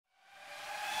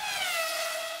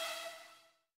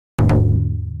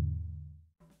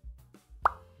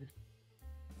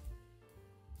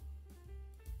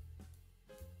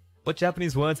What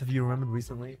Japanese words have you remembered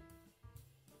recently?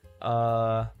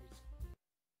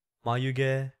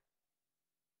 Mayuge.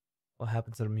 What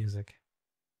happened to the music?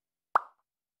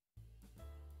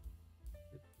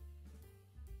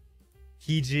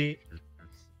 Hiji.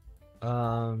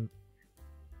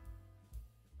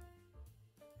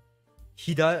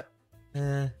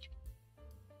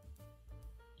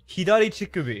 Hidari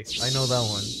chikubi. I know that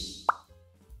one.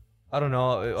 I don't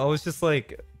know. I was just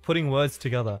like putting words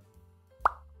together.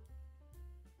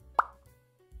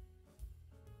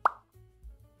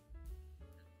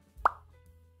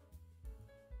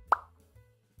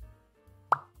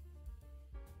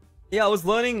 Yeah, I was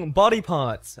learning body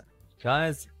parts,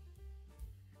 guys.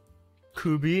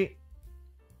 Kubi.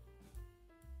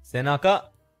 Senaka.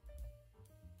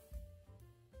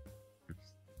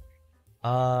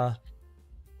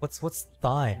 What's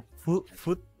thigh?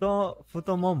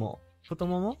 Futomomo.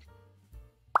 Futomomo?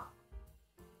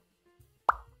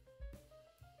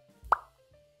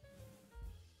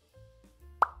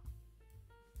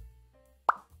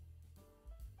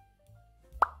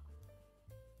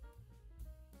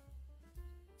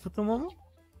 Futomomo?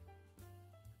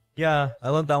 Yeah, I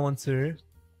learned that one too.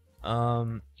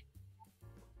 I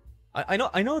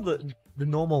know the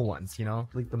normal ones, you know,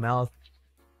 like the mouth.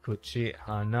 Kuchi,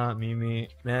 hana, mimi,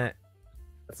 me.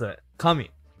 That's it. Kami.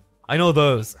 I know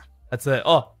those. That's it.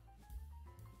 Oh.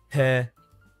 He.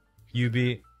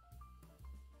 Yubi.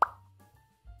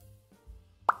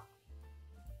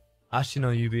 Ashi no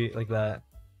yubi, like that.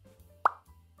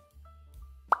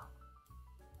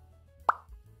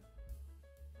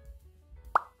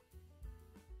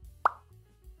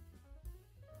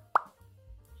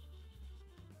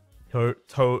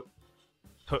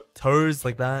 Toes,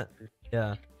 like that.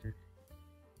 Yeah.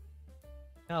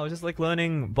 Yeah, I was just like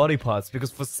learning body parts because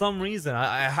for some reason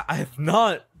I have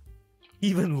not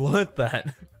even learned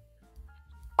that.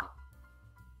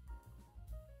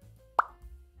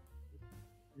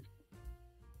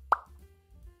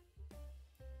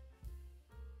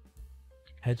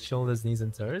 Head, shoulders, knees,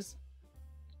 and toes.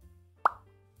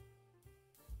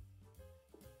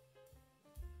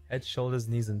 Head, shoulders,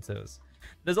 knees, and toes.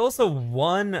 There's also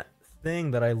one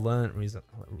thing that I learned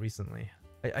recently.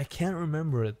 I can't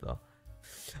remember it though.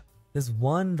 There's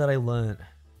one that I learned.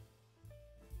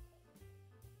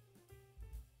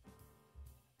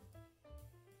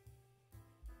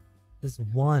 There's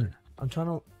one. I'm trying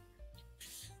to...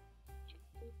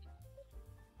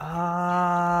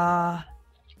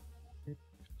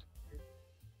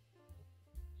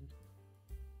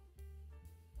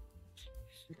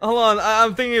 Hold on,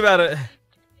 I'm thinking about it.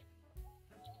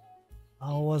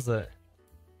 How was it?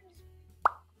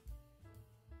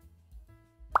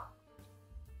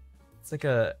 It's like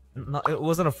a... Not, it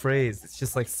wasn't a phrase, it's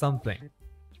just like something.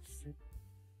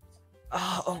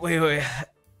 Oh, wait.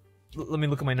 Let me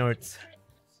look at my notes.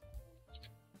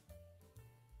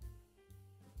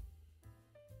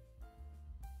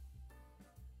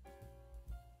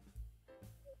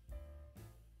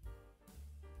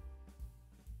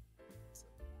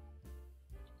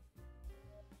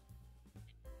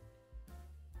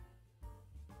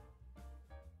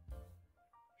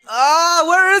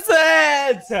 Where is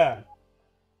it?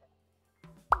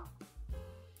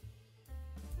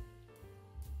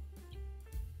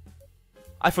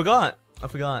 I forgot.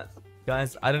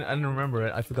 Guys, I didn't remember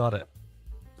it. I forgot it.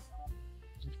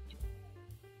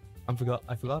 I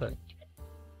forgot it.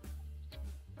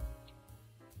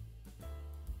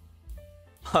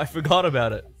 I forgot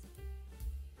about it.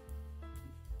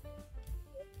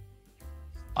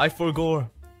 I forgot.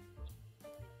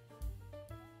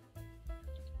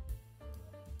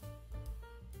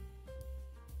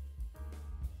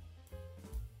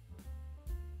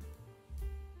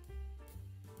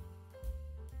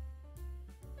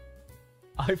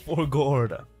 I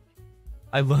forgot.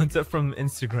 I learned it from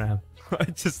Instagram.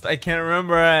 I can't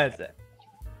remember it.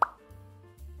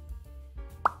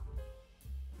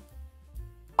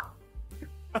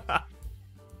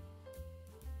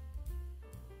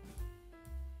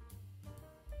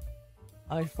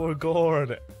 I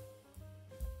forgot.